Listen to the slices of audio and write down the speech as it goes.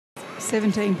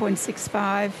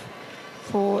17.65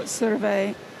 for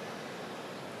Survey.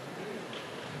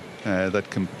 That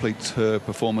completes her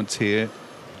performance here.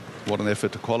 What an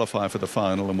effort to qualify for the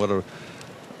final, and what a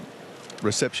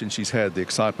reception she's had, the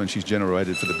excitement she's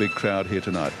generated for the big crowd here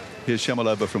tonight. Here's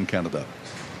Chamilova from Canada.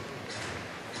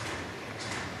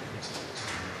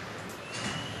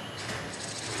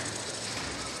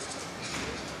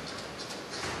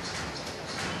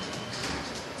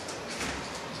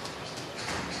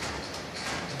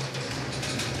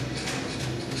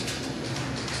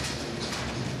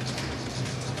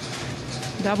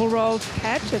 Double rolled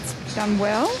catch, it's done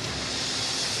well.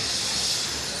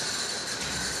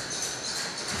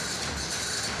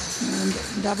 And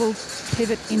double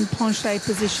pivot in penché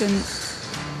position.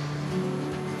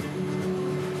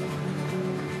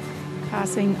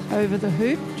 Passing over the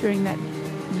hoop during that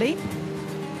leap.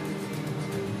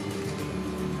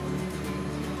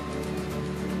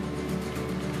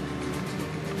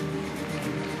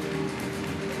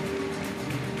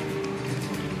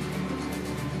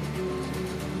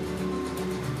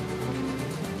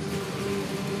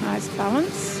 Nice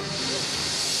balance.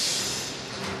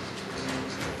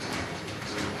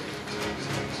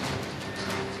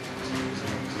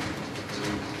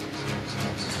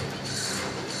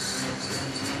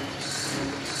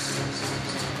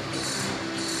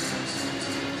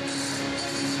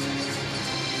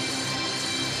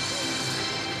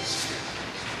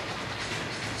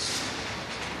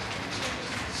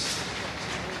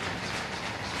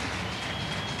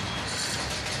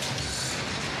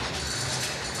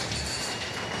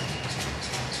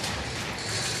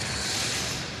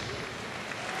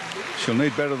 She'll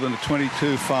need better than a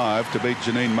 22.5 to beat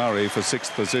Janine Murray for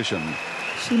 6th position.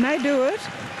 She may do it.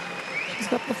 She's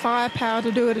got the firepower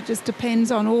to do it. It just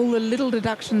depends on all the little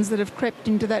deductions that have crept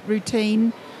into that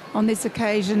routine on this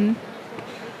occasion.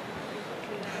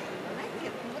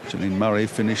 Janine Murray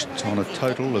finished on a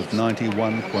total of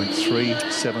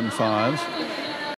 91.375.